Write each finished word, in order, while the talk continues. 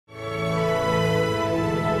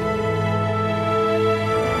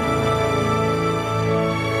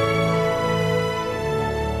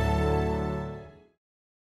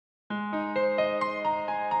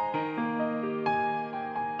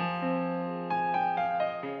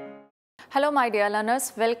Hello my dear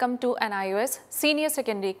learners, welcome to NIOS Senior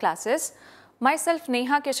Secondary Classes. Myself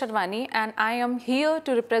Neha Kesharwani and I am here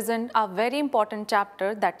to represent a very important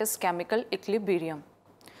chapter, that is chemical equilibrium.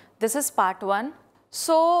 This is part 1.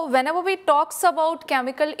 So whenever we talks about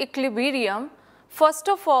chemical equilibrium, first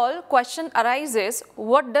of all question arises,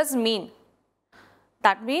 what does mean?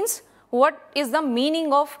 That means what is the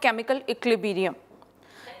meaning of chemical equilibrium?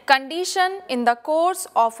 Condition in the course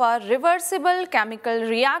of a reversible chemical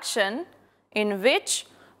reaction in which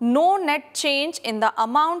no net change in the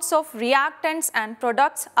amounts of reactants and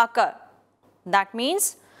products occur. That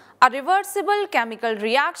means a reversible chemical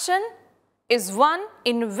reaction is one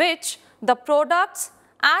in which the products,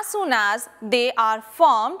 as soon as they are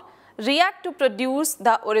formed, react to produce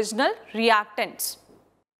the original reactants.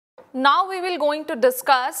 Now we will going to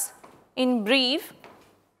discuss in brief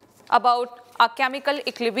about a chemical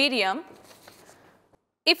equilibrium.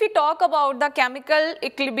 If we talk about the chemical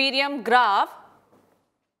equilibrium graph,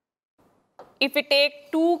 if we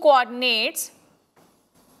take two coordinates,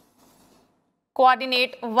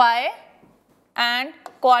 coordinate y and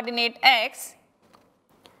coordinate x,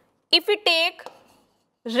 if we take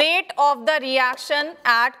rate of the reaction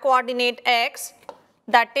at coordinate x,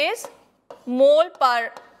 that is mole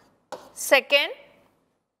per second,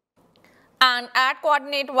 and at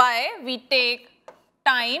coordinate y we take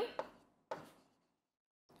time,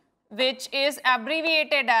 which is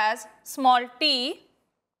abbreviated as small t.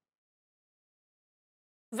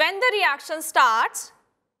 When the reaction starts,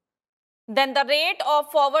 then the rate of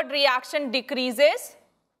forward reaction decreases,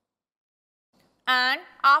 and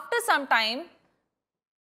after some time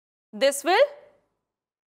this will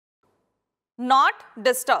not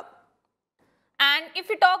disturb. And if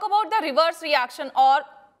we talk about the reverse reaction or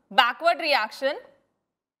backward reaction,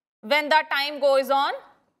 when the time goes on,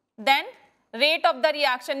 then rate of the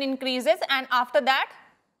reaction increases and after that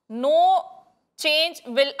no change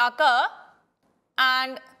will occur,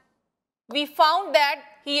 and we found that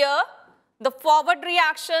here the forward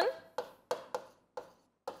reaction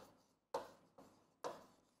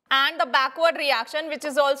and the backward reaction, which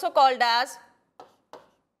is also called as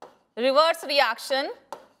reverse reaction,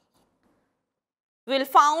 will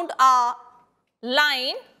found a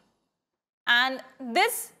line, and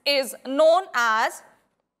this is known as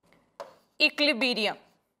equilibrium.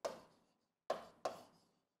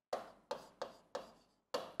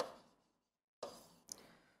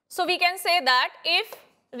 So we can say that if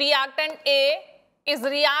reactant A is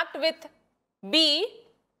react with B,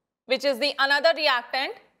 which is the another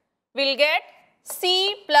reactant, we'll get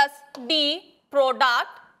C plus D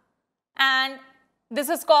product, and this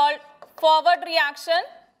is called forward reaction.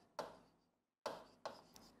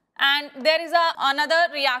 And there is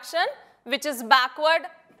another reaction which is backward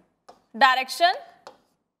direction.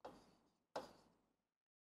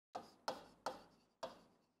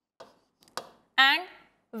 And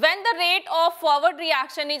when the rate of forward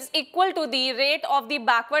reaction is equal to the rate of the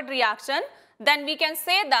backward reaction, then we can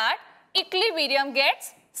say that equilibrium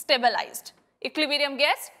gets stabilized. Equilibrium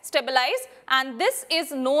gets stabilized, and this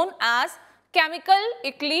is known as chemical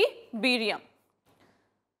equilibrium.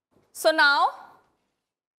 So now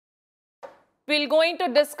we're going to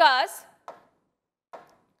discuss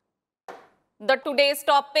the today's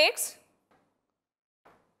topics.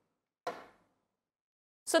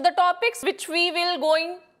 So the topics which we will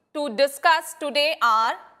going to discuss today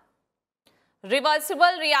are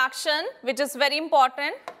reversible reaction, which is very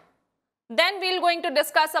important. Then we're going to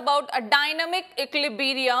discuss about a dynamic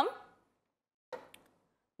equilibrium.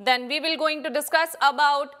 Then we will going to discuss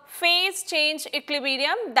about phase change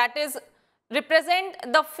equilibrium, that is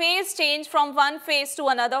represent the phase change from one phase to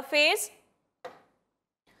another phase.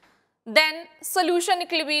 Then solution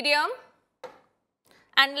equilibrium,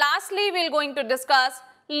 and lastly we are going to discuss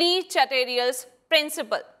Le-Chatelier's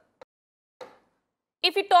principle.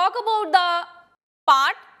 If we talk about the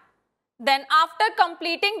part, then after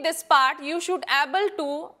completing this part you should able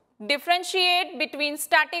to differentiate between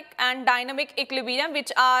static and dynamic equilibrium,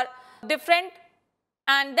 which are different,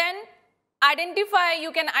 and then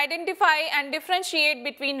you can identify and differentiate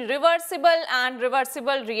between reversible and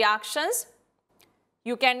reversible reactions.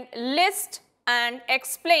 You can list and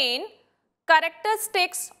explain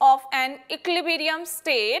characteristics of an equilibrium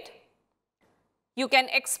state. You can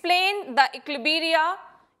explain the equilibria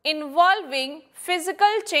involving physical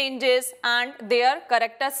changes and their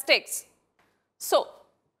characteristics. So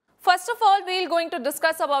first of all we are going to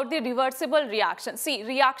discuss about the reversible reaction. See,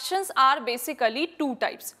 reactions are basically two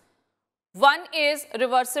types. One is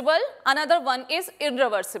reversible, another one is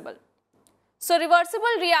irreversible. So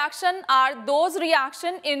reversible reaction are those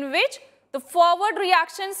reactions in which the forward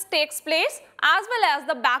reactions takes place as well as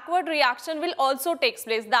the backward reaction will also take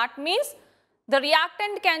place. That means the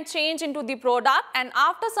reactant can change into the product, and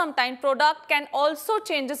after some time product can also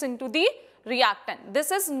changes into the reactant. This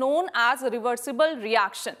is known as reversible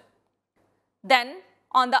reaction. Then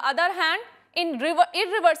on the other hand, in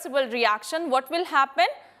irreversible reaction, what will happen?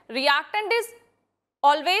 Reactant is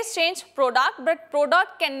always change product, but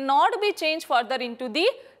product cannot be changed further into the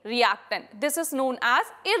reactant. This is known as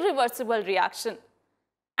irreversible reaction.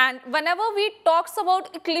 And whenever we talks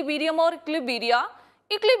about equilibrium or equilibria,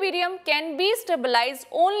 equilibrium can be stabilized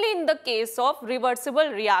only in the case of reversible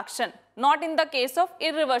reaction, not in the case of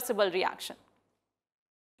irreversible reaction.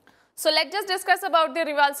 So let's just discuss about the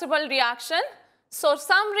reversible reaction. So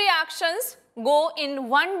some reactions go in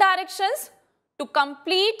one direction to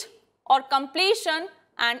complete or completion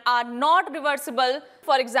and are not reversible.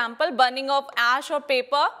 For example, burning of ash or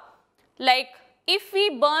paper. Like if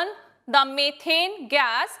we burn the methane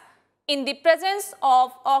gas in the presence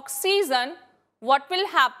of oxygen, what will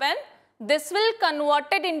happen? This will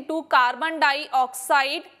convert it into carbon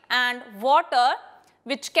dioxide and water,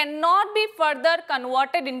 which cannot be further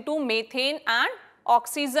converted into methane and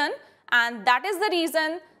oxygen, and that is the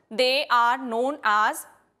reason they are known as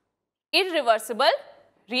irreversible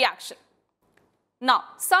reaction. Now,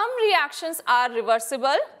 some reactions are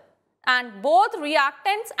reversible and both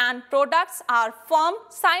reactants and products are formed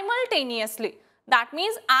simultaneously. That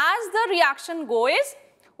means as the reaction goes,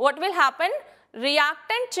 what will happen?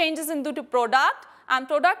 Reactant changes into the product and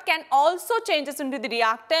product can also changes into the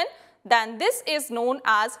reactant. Then this is known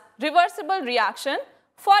as reversible reaction.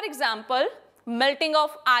 For example, melting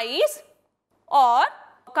of ice or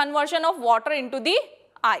conversion of water into the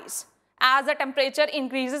ice. As the temperature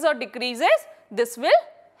increases or decreases, this will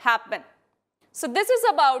happen. So this is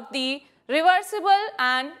about the reversible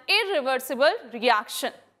and irreversible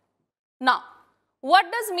reaction. Now, what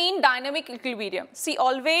does mean dynamic equilibrium? See,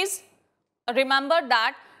 always remember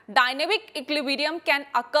that dynamic equilibrium can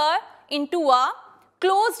occur into a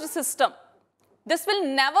closed system. This will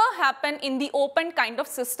never happen in the open kind of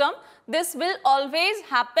system. This will always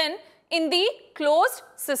happen in the closed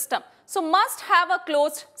system. So must have a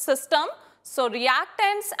closed system. So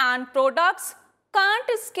reactants and products can't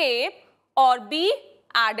escape or be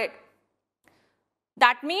added.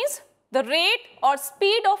 That means the rate or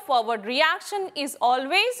speed of forward reaction is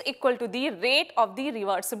always equal to the rate of the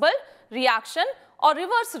reversible reaction or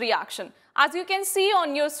reverse reaction. As you can see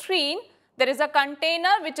on your screen, there is a container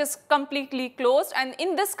which is completely closed, and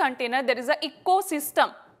in this container there is an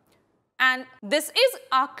ecosystem. And this is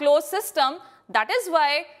a closed system. That is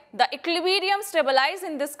why the equilibrium stabilized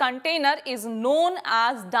in this container is known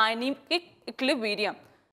as dynamic equilibrium.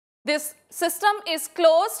 This system is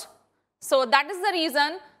closed, so that is the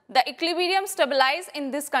reason the equilibrium stabilized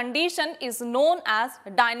in this condition is known as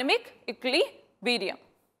dynamic equilibrium.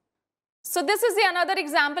 So this is the another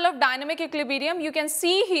example of dynamic equilibrium. You can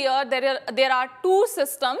see here there are two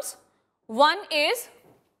systems. One is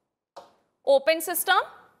open system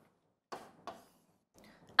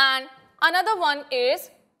and another one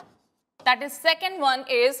is, that is second one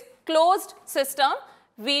is closed system.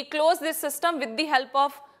 We close this system with the help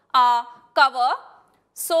of a cover.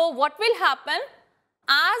 So what will happen?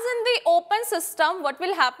 As in the open system, what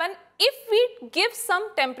will happen? If we give some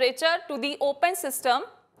temperature to the open system,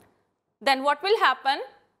 then what will happen?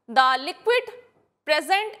 The liquid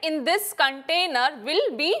present in this container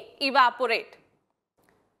will be evaporate.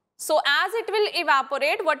 So as it will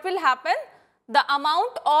evaporate, what will happen? The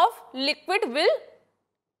amount of liquid will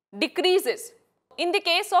decreases. In the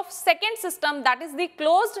case of second system, that is the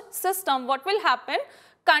closed system, what will happen?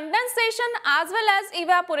 Condensation as well as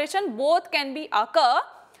evaporation both can be occur.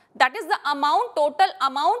 That is the amount, total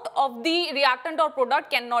amount of the reactant or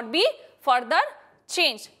product cannot be further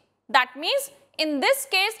changed. That means in this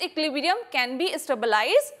case equilibrium can be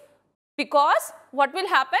stabilized, because what will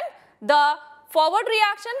happen? The forward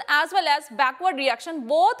reaction as well as backward reaction,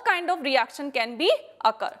 both kind of reaction can be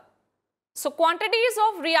occur. So quantities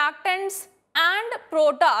of reactants and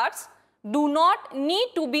products do not need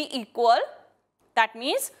to be equal. That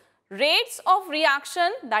means rates of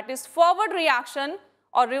reaction, that is forward reaction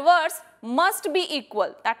or reverse, must be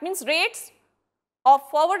equal. That means rates of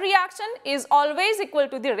forward reaction is always equal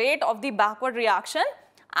to the rate of the backward reaction,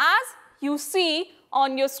 as you see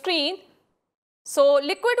on your screen. So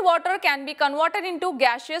liquid water can be converted into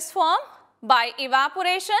gaseous form by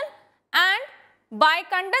evaporation, and by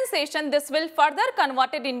condensation this will further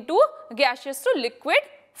convert it into gaseous to liquid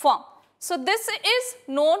form. So this is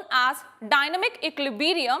known as dynamic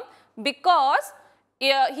equilibrium, because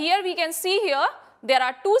here we can see here there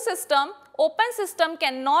are two systems. Open system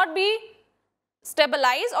cannot be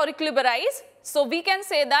stabilize or equilibrize. So we can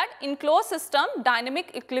say that in closed system,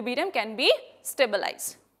 dynamic equilibrium can be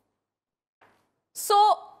stabilized.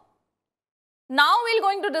 So now we're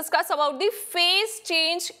going to discuss about the phase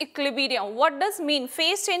change equilibrium. What does mean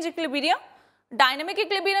phase change equilibrium? Dynamic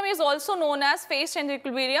equilibrium is also known as phase change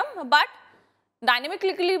equilibrium, but dynamic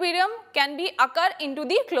equilibrium can be occur into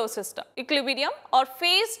the closed system equilibrium or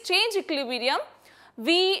phase change equilibrium.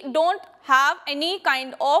 We don't have any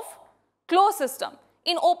kind of closed system.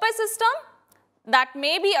 In open system, that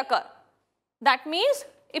may be occur. That means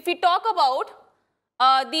if we talk about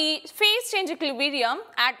the phase change equilibrium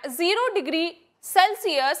at 0 degree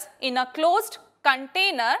Celsius in a closed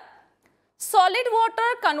container, solid water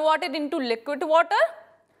converted into liquid water,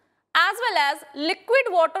 as well as liquid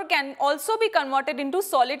water can also be converted into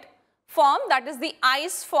solid form, that is the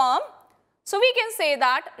ice form. So we can say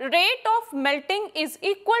that rate of melting is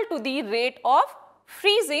equal to the rate of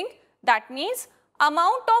freezing. That means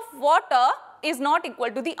amount of water is not equal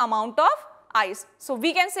to the amount of ice. So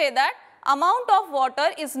we can say that amount of water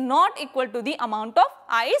is not equal to the amount of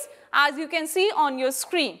ice, as you can see on your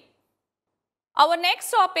screen. Our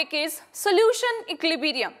next topic is solution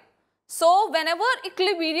equilibrium. So whenever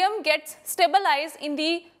equilibrium gets stabilized in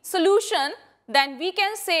the solution, then we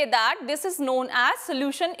can say that this is known as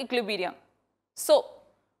solution equilibrium. So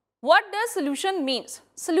what does solution means?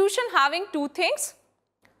 Solution having two things.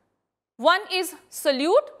 One is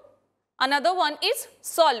solute, another one is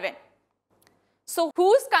solvent. So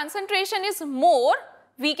whose concentration is more,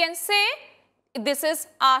 we can say this is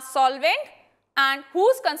a solvent, and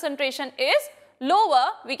whose concentration is lower,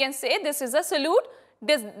 we can say this is a solute.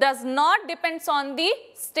 This does not depends on the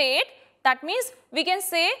state. That means we can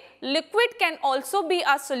say liquid can also be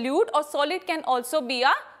a solute or solid can also be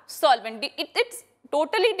a solvent. It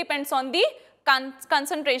totally depends on the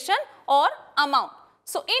concentration or amount.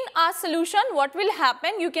 So in our solution, what will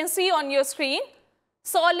happen, you can see on your screen,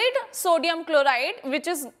 solid sodium chloride, which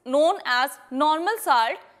is known as normal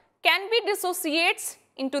salt, can be dissociates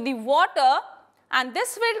into the water, and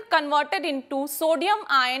this will converted into sodium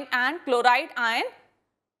ion and chloride ion.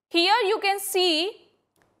 Here you can see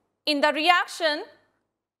in the reaction,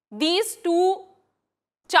 these two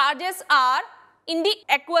charges are in the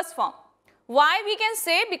aqueous form. Why we can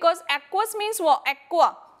say? Because aqueous means what?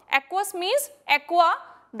 Aqua. Aqueous means aqua,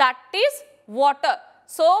 that is water.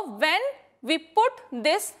 So when we put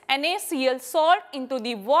this NaCl salt into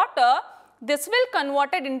the water, this will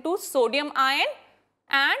converted into sodium ion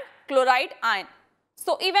and chloride ion.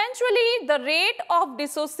 So eventually the rate of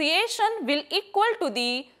dissociation will equal to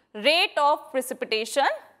the rate of precipitation.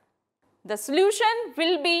 The solution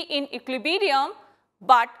will be in equilibrium,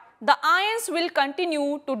 but the ions will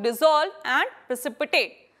continue to dissolve and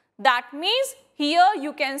precipitate. That means here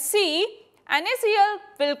you can see NaCl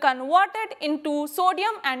will converted into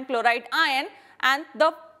sodium and chloride ion, and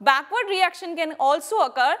the backward reaction can also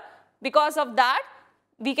occur. Because of that,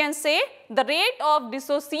 we can say the rate of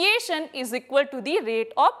dissociation is equal to the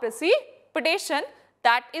rate of precipitation.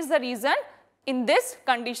 That is the reason in this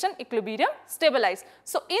condition equilibrium stabilized.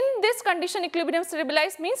 So in this condition equilibrium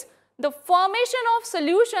stabilized means the formation of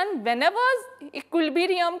solution whenever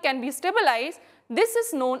equilibrium can be stabilized, this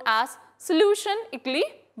is known as solution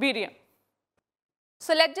equilibrium.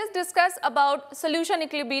 So let's just discuss about solution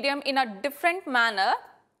equilibrium in a different manner.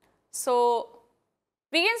 So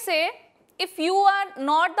we can say if you are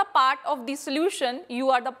not the part of the solution, you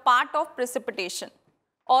are the part of precipitation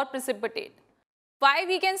or precipitate. Why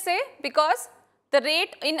we can say? Because the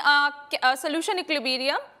rate in a solution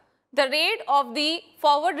equilibrium, the rate of the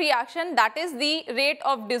forward reaction, that is the rate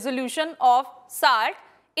of dissolution of salt,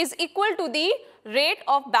 is equal to the rate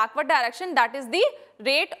of backward direction, that is the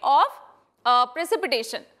rate of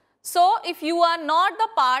precipitation. So if you are not the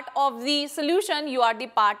part of the solution, you are the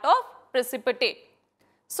part of precipitate.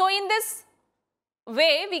 So in this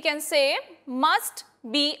way we can say must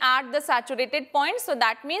be at the saturated point. So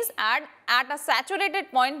that means at a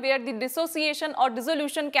saturated point where the dissociation or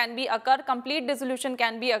dissolution can be occur, complete dissolution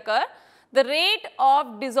can be occur, the rate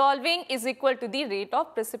of dissolving is equal to the rate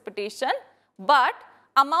of precipitation, but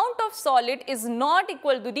amount of solid is not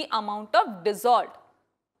equal to the amount of dissolved.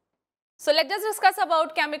 So let us discuss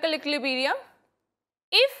about chemical equilibrium.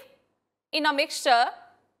 If in a mixture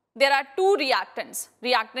there are two reactants,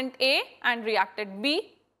 reactant A and reactant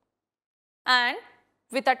B, and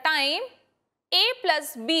with a time A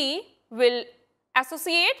plus B will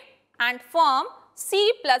associate and form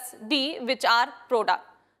C plus D, which are product.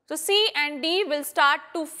 So C and D will start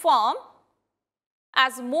to form.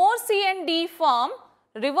 As more C and D form,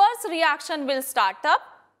 reverse reaction will start up,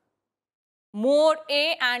 more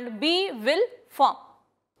A and B will form.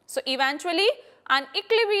 So eventually an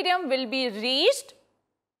equilibrium will be reached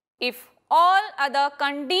if all other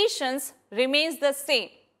conditions remains the same.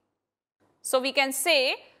 So we can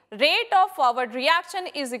say rate of forward reaction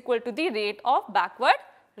is equal to the rate of backward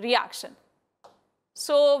reaction.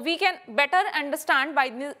 So we can better understand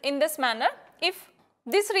in this manner. If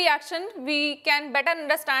this reaction we can better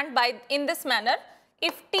understand in this manner.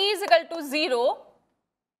 If t is equal to 0,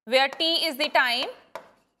 where t is the time,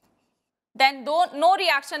 then no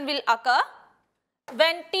reaction will occur.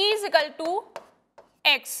 When t is equal to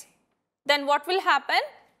x, then what will happen?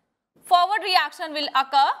 Forward reaction will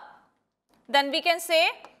occur. Then we can say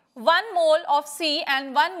 1 mole of C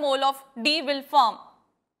and 1 mole of D will form.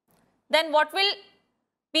 Then what will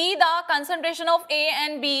be the concentration of A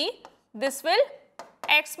and B? This will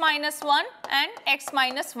x minus 1 and x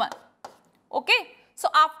minus 1. Okay. So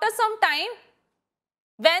after some time,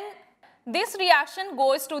 when this reaction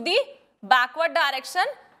goes to the backward direction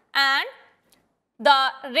and the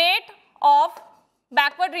rate of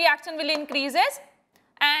backward reaction will increases,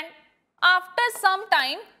 and after some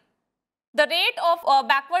time the rate of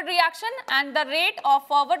backward reaction and the rate of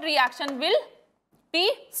forward reaction will be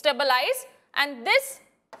stabilized, and this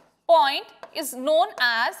point is known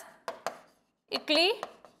as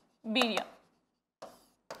equilibrium.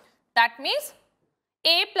 That means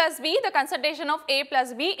A plus B, the concentration of A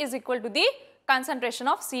plus B is equal to the concentration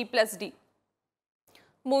of C plus D.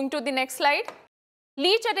 Moving to the next slide.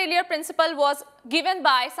 Le-Chatelier principle was given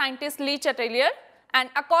by scientist Le-Chatelier, and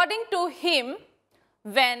according to him,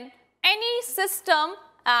 when any system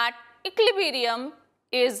at equilibrium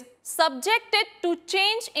is subjected to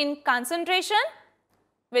change in concentration,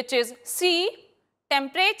 which is C,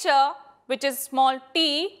 temperature, which is small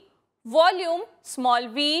t, volume, small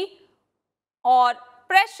v, or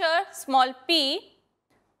pressure, small p,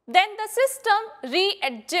 then the system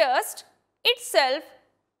readjusts itself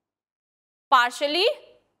partially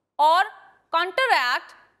or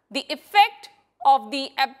counteract the effect of the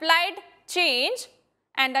applied change,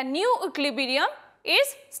 and a new equilibrium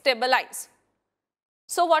is stabilized.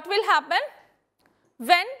 So what will happen?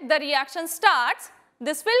 When the reaction starts,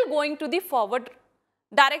 this will going to the forward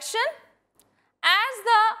direction. As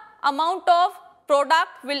the amount of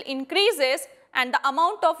product will increases and the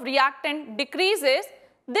amount of reactant decreases,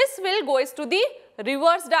 this will goes to the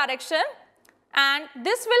reverse direction, and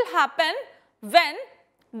this will happen when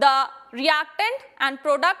the reactant and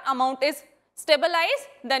product amount is stabilized.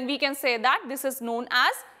 Then we can say that this is known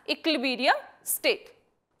as equilibrium state.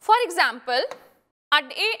 For example, a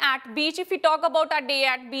day at beach, if we talk about a day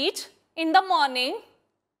at beach, in the morning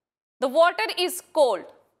the water is cold,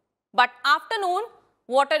 but afternoon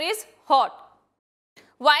water is hot.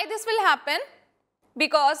 Why this will happen?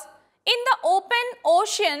 Because in the open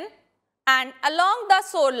ocean and along the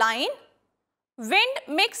shoreline, wind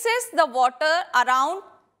mixes the water around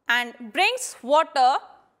and brings water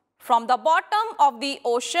from the bottom of the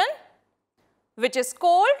ocean, which is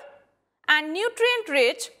cold and nutrient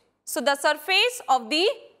rich, so the surface of the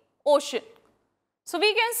ocean. So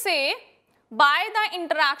we can say by the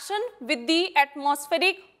interaction with the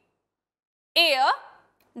atmospheric air,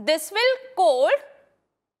 this will cold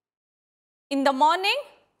in the morning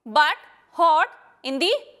but hot in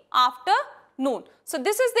the afternoon. So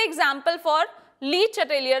this is the example for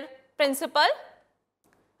Le-Chatelier principle.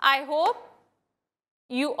 I hope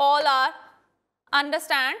you all are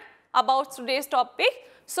understand about today's topic.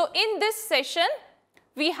 So in this session,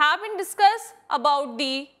 we have been discussed about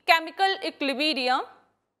the chemical equilibrium,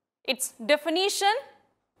 its definition,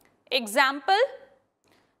 example.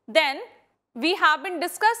 Then we have been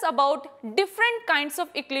discussed about different kinds of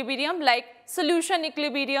equilibrium like solution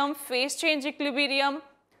equilibrium, phase change equilibrium,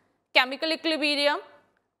 chemical equilibrium.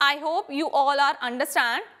 I hope you all are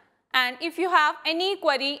understand, and if you have any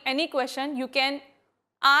query, any question, you can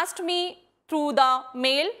ask me through the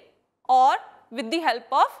mail or with the help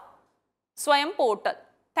of Swayam portal.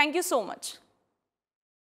 Thank you so much.